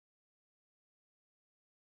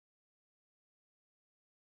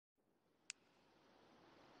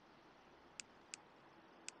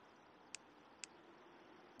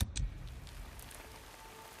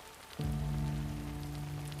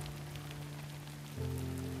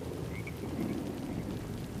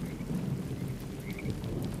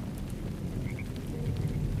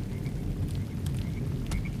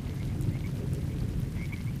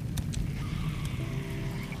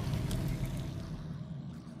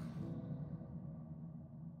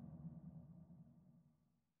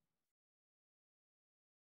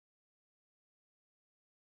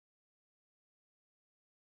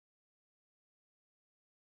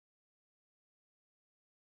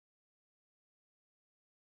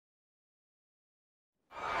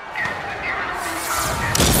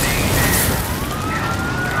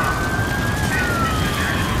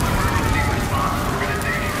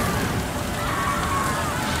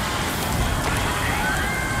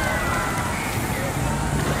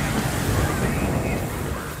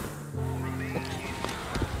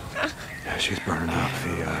she's burning up.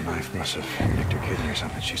 The knife must have nicked her kidney or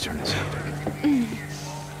something. She's turning septic. How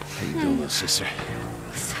you doing, little sister?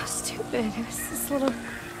 So stupid. It was this little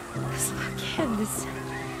kid. This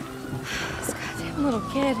goddamn little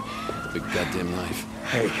kid. Big goddamn knife.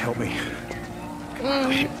 Hey, help me.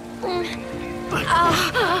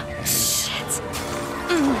 Shit.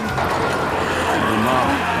 Hey, Mom.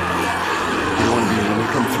 You don't want to be when we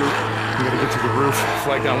come through? We gotta get to the roof,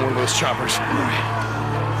 flag down one of those choppers. All right.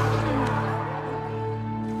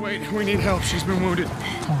 Wait, we need help. She's been wounded.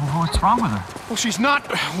 What's wrong with her? Well, she's not.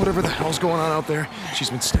 Whatever the hell's going on out there, she's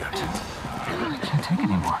been stabbed. I can't take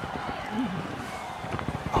anymore.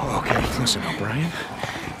 Oh, okay. Listen, O'Brien.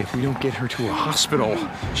 If we don't get her to a hospital,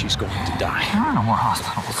 she's going to die. There are no more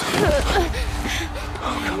hospitals.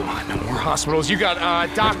 Oh, come on. No more hospitals. You got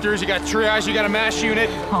doctors, you got triage, you got a MASH unit.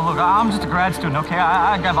 Oh, look, I'm just a grad student, okay?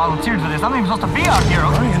 I got volunteered for this. I'm not even supposed to be out here,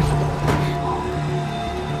 O'Brien.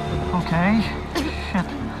 okay? Shit.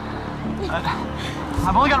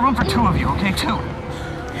 I've only got room for 2 of you, okay? 2.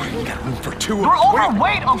 We got room for 2 of You're us.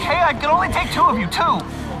 overweight, okay? I can only take 2 of you, 2.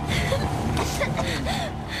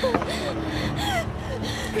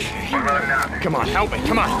 Come on, help me,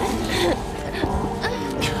 come on. All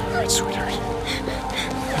right, sweetheart.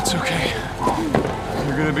 It's okay.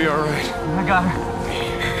 You're gonna be all right. I got her.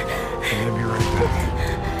 I'm gonna be right back.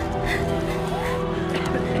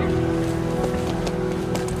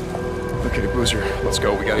 Okay, Boozer, let's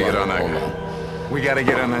go. We gotta get on that. Hold on. We gotta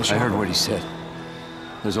get on that ship. I heard what he said.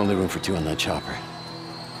 There's only room for 2 on that chopper.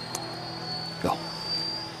 Go.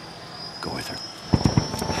 Go with her.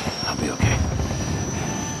 I'll be okay.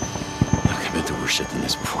 Look, I've been through worse shit than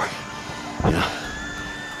this before. You know?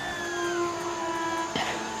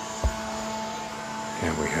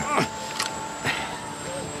 Yeah, we have.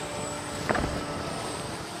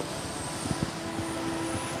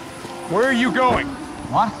 Where are you going?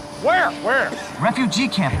 What? Where? Refugee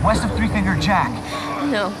camp, west of Three Finger Jack.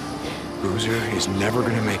 No. Boozer is never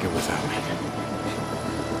gonna make it without me.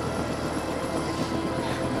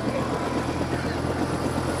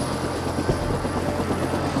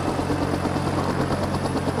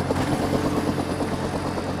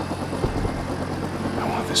 I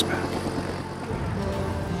want this back.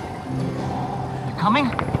 You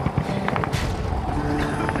coming?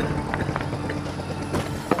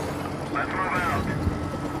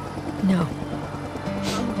 No.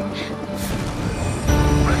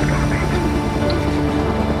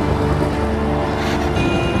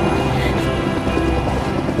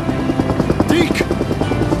 Deke!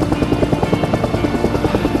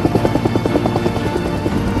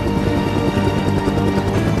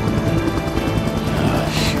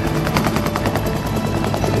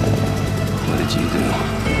 What did you do?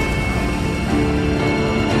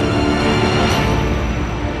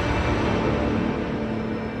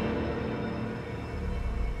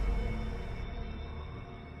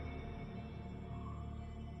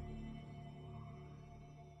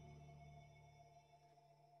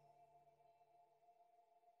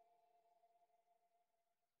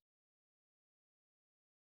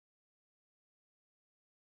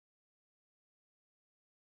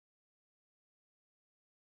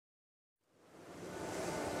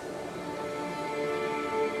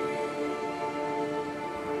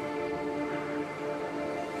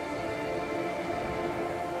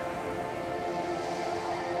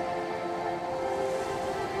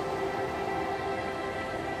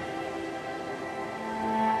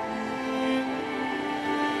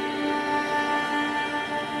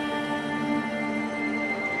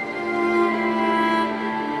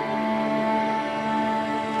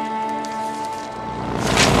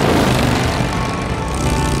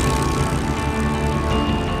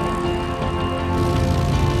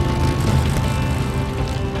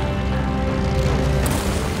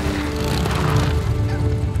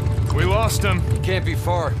 Lost him. Can't be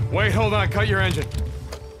far. Wait, hold on. Cut your engine.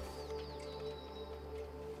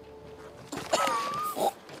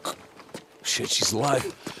 Shit, she's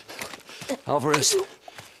alive. Alvarez.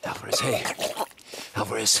 Alvarez, hey.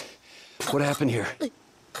 Alvarez, what happened here?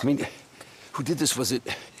 I mean, who did this? Was it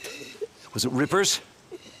Rippers?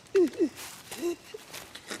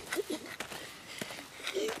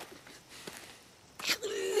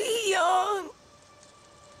 Leon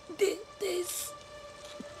did this.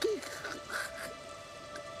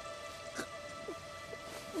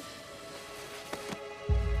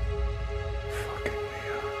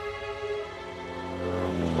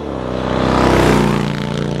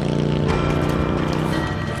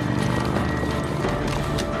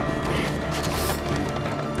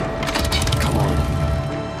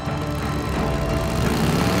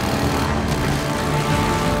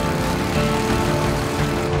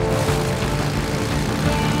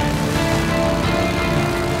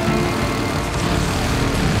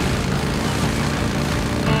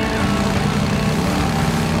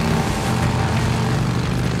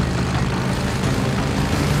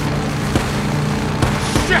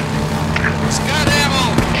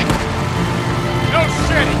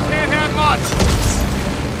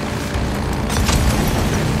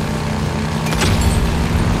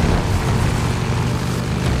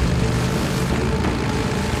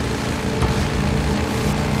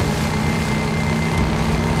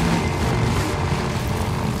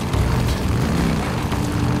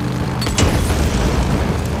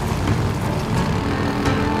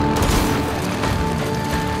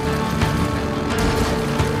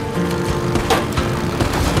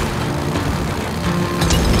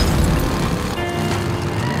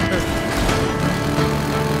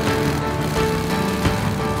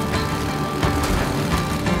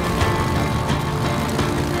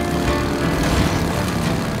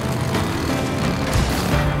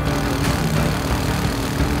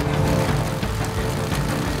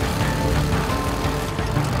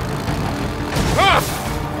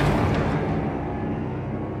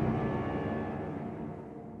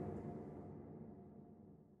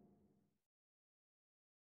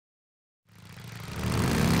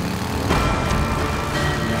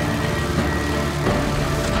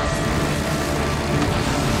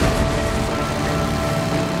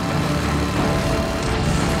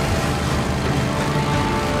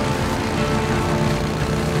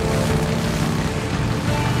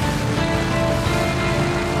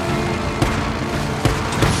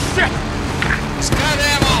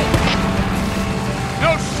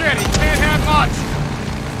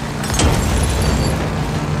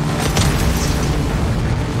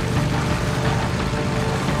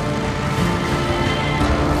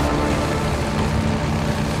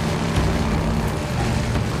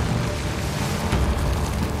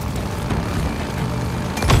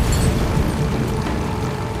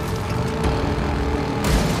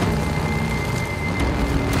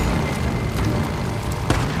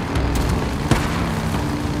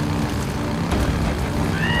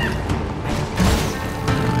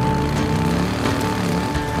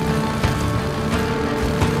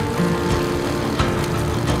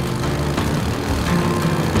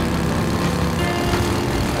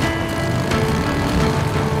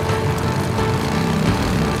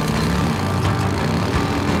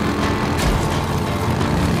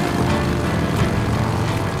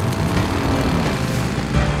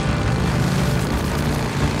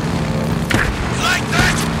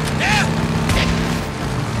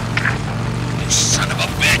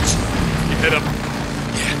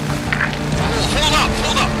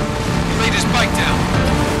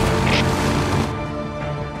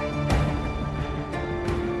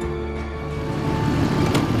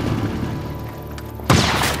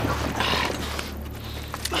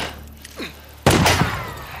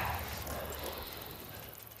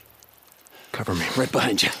 Cover me. Right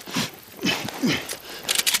behind you.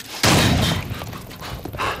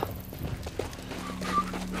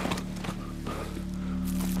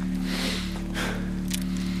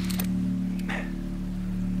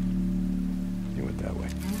 You went that way.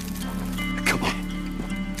 Come on.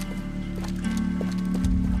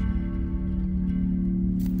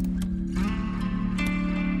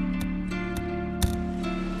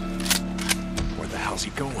 Where the hell's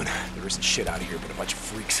he going? There isn't shit out of here but a bunch of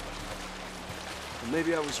freaks. Well,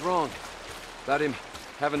 maybe I was wrong about him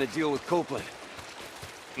having to deal with Copeland.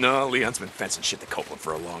 No, Leon's been fencing shit to Copeland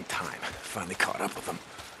for a long time. Finally caught up with him.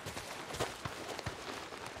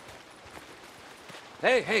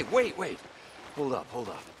 Hey, wait. Hold up.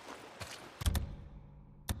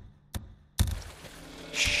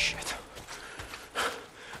 Shit.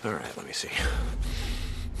 All right, let me see.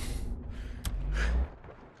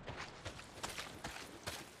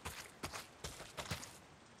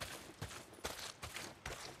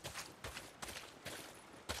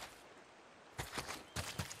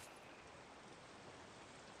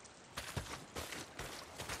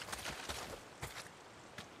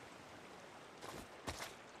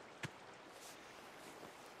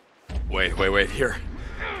 Wait, here.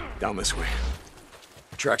 Down this way.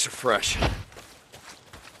 Tracks are fresh.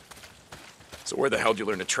 So where the hell did you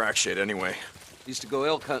learn to track shit anyway? Used to go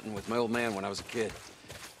elk hunting with my old man when I was a kid.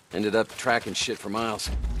 Ended up tracking shit for miles.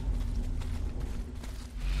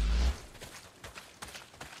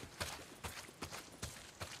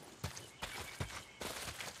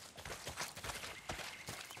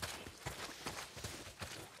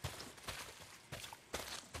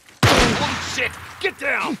 Holy shit! Get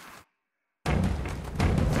down!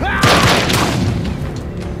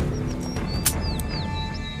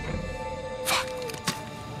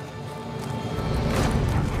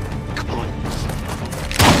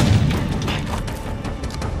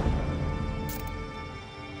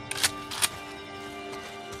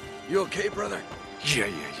 You okay, brother? Yeah.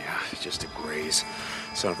 Just a graze.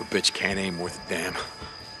 Son of a bitch can't aim worth a damn.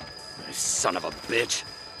 Son of a bitch.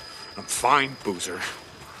 I'm fine, Boozer.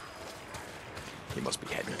 He must be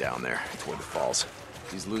heading down there, toward the falls.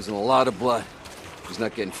 He's losing a lot of blood. He's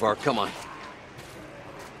not getting far. Come on.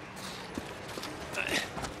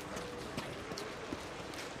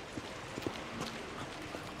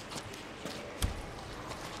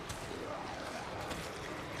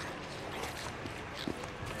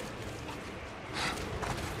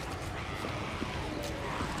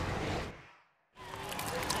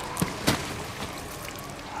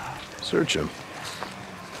 Search him.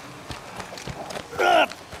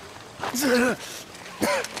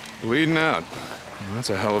 Bleeding out. Well, that's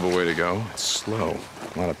a hell of a way to go. It's slow.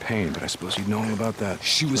 A lot of pain, but I suppose you'd know all about that.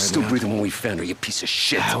 She was right still now. breathing when we found her, you piece of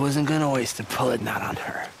shit. I wasn't gonna waste a bullet not on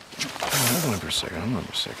her. Hold on for a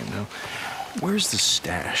second now. Where's the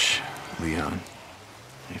stash, Leon?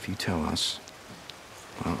 If you tell us,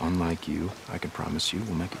 well, unlike you, I can promise you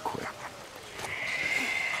we'll make it quick.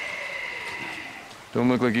 Don't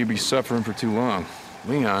look like you'd be suffering for too long.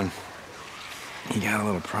 Leon, you got a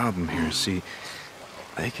little problem here. See,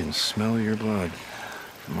 they can smell your blood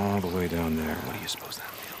from all the way down there. What do you suppose that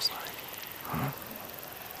feels like? Huh?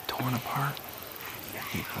 Torn apart?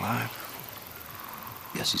 Eaten alive?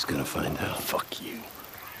 Guess he's gonna find out. Fuck you.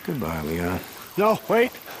 Goodbye, Leon. No,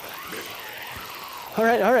 wait. All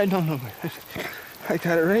right, no. I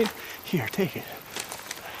got it right here, take it.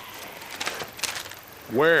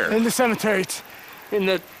 Where? In the cemetery. It's in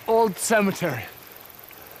the old cemetery.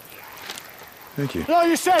 Thank you. No,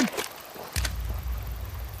 you said.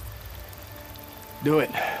 Do it.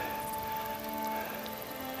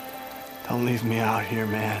 Don't leave me out here,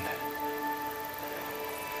 man.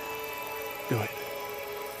 Do it.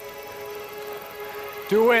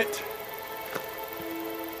 Do it.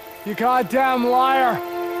 You goddamn liar.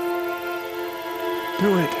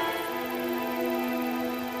 Do it.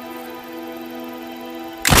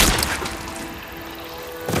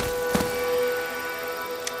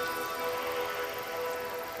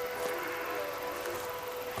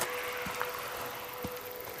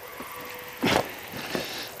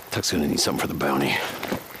 Tuck's gonna need something for the bounty.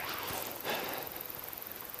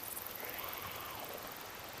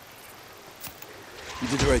 You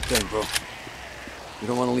did the right thing, bro. You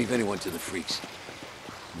don't want to leave anyone to the freaks.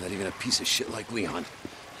 Not even a piece of shit like Leon.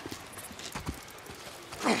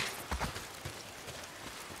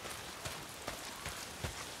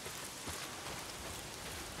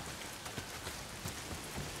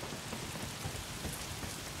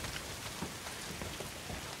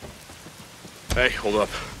 Hey, hold up.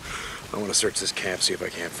 I want to search this camp, see if I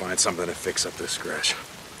can't find something to fix up this scratch.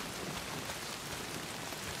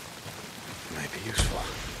 Might be useful.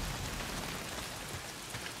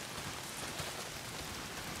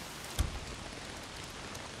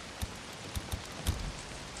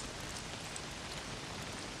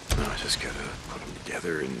 just gotta put them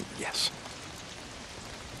together and yes.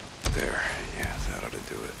 There, yeah, that ought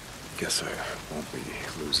to do it. Guess I won't be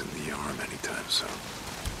losing the arm anytime soon.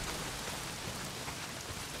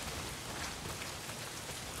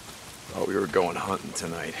 Oh, we were going hunting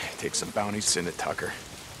tonight. Take some bounties in at Tucker.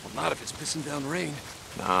 Well, not if it's pissing down rain.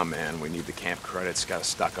 Nah, man, we need the camp credits. Gotta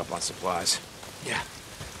stock up on supplies. Yeah,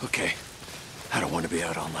 okay. I don't want to be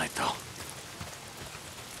out all night, though.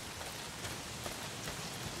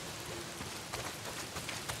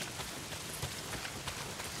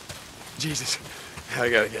 Jesus, I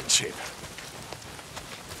gotta get in shape.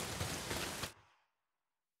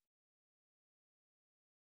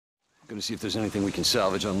 I'm gonna see if there's anything we can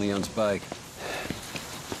salvage on Leon's bike.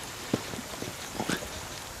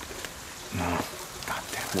 No. God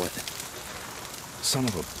damn it. What? Son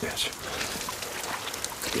of a bitch.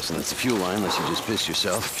 Guessing that's the fuel line, unless you just pissed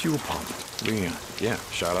yourself. Fuel pump. Leon. Yeah,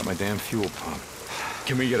 shot out my damn fuel pump.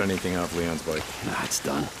 Can we get anything off Leon's bike? Nah, it's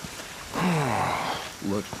done.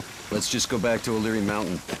 Look, let's just go back to O'Leary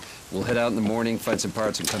Mountain. We'll head out in the morning, find some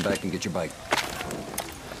parts, and come back and get your bike.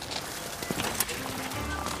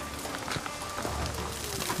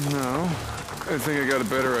 No. I think I got a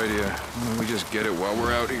better idea. Why don't we just get it while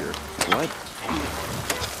we're out here? What?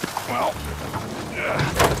 Well...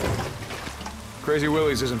 Crazy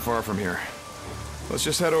Willie's isn't far from here. Let's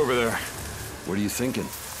just head over there. What are you thinking?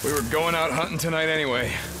 We were going out hunting tonight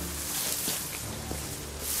anyway.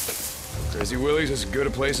 Crazy Willie's is as good a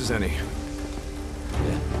place as any.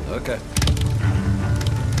 Yeah, okay.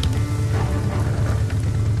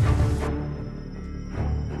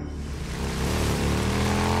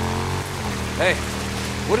 Hey,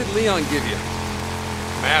 what did Leon give you?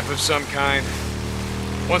 Map of some kind.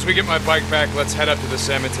 Once we get my bike back, let's head up to the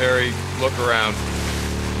cemetery, look around.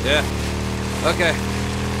 Yeah, okay.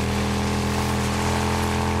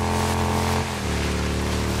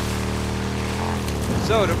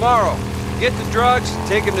 So, tomorrow, get the drugs,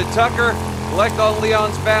 take him to Tucker, collect on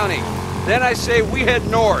Leon's bounty. Then I say we head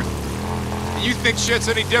north. You think shit's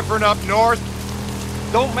any different up north?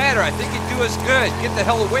 Don't matter, I think it'd do us good. Get the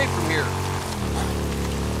hell away from here.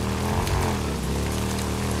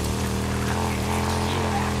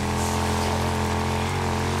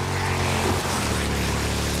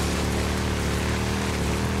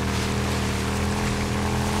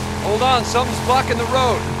 Hold on, something's blocking the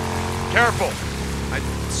road. Careful. I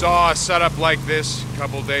saw a setup like this a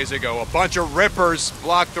couple days ago. A bunch of rippers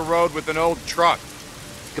blocked the road with an old truck.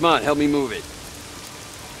 Come on, help me move it.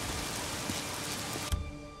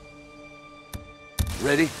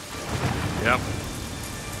 Ready? Yep.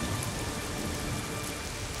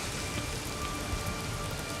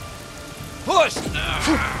 Push!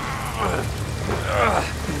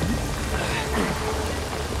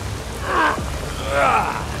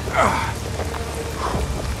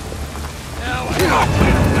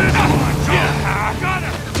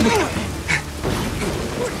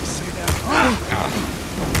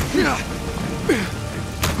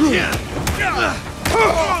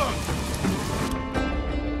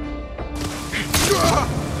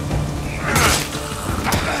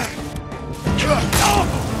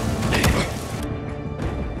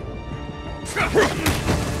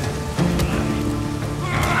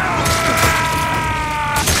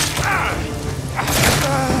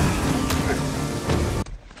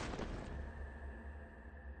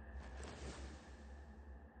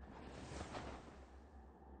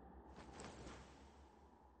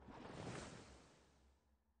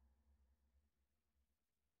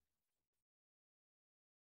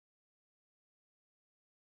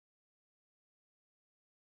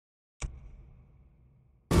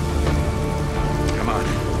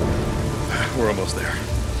 We're almost there.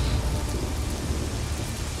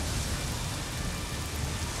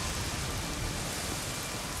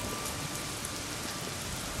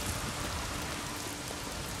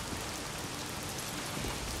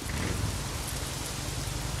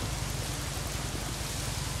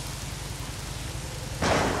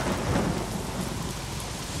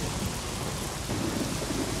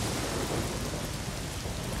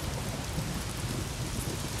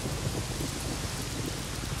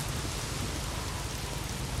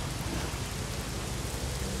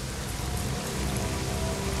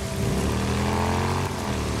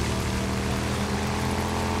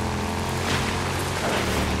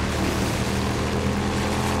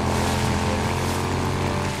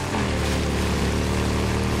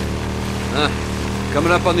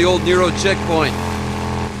 Coming up on the old Nero checkpoint.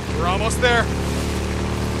 We're almost there.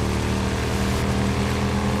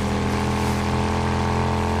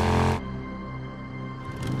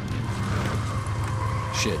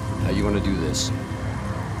 Shit, how you gonna do this?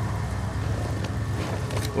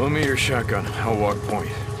 Loan me your shotgun. I'll walk point.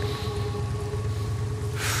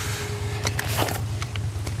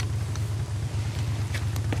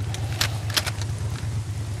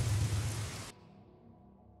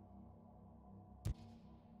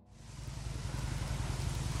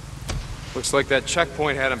 Looks like that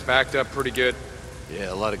checkpoint had him backed up pretty good.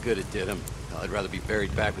 Yeah, a lot of good it did him. I'd rather be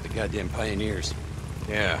buried back with the goddamn pioneers.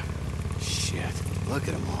 Yeah. Shit. Look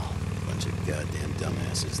at them all. Bunch of goddamn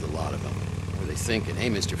dumbasses, the lot of them. What are they thinking? Hey,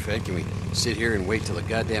 Mr. Fed, can we sit here and wait till a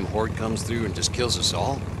goddamn horde comes through and just kills us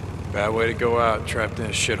all? Bad way to go out, trapped in a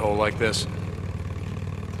shithole like this.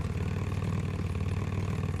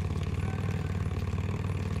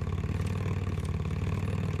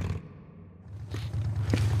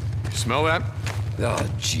 Smell that? Oh,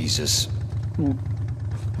 Jesus.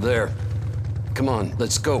 There. Come on,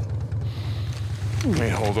 let's go. Hey,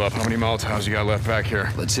 hold up. How many Molotovs you got left back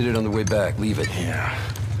here? Let's hit it on the way back. Leave it. Yeah.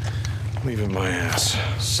 Leave it my ass.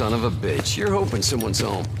 Son of a bitch. You're hoping someone's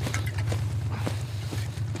home.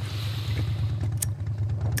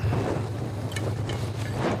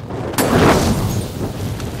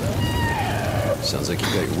 Sounds like you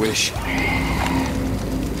got your wish.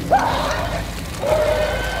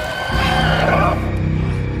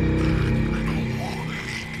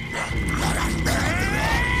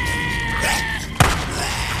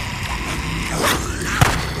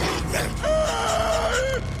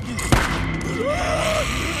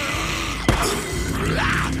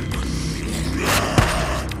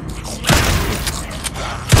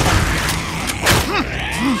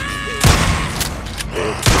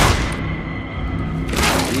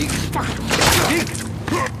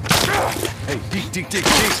 Deke.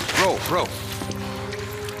 Bro. I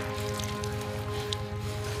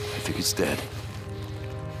think it's dead.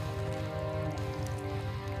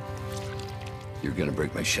 You're gonna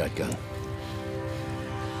break my shotgun.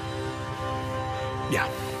 Yeah.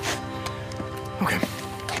 Okay.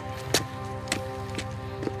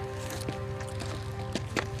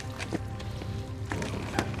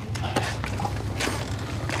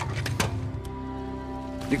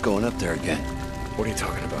 You're going up there again. What are you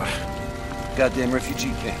talking about? Goddamn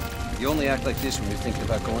refugee camp. You only act like this when you're thinking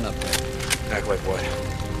about going up there. Act like what?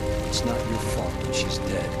 It's not your fault that she's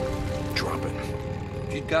dead. Drop it.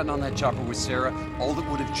 If you'd gotten on that chopper with Sarah, all that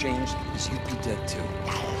would have changed is you'd be dead too.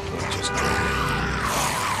 Just drop it.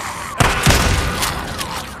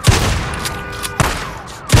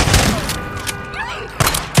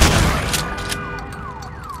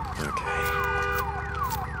 Okay.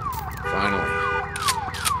 Finally.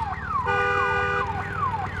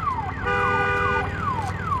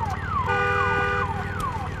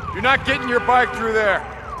 You're not getting your bike through there.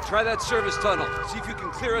 Try that service tunnel. See if you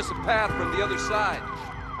can clear us a path from the other side.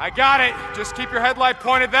 I got it. Just keep your headlight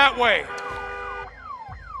pointed that way.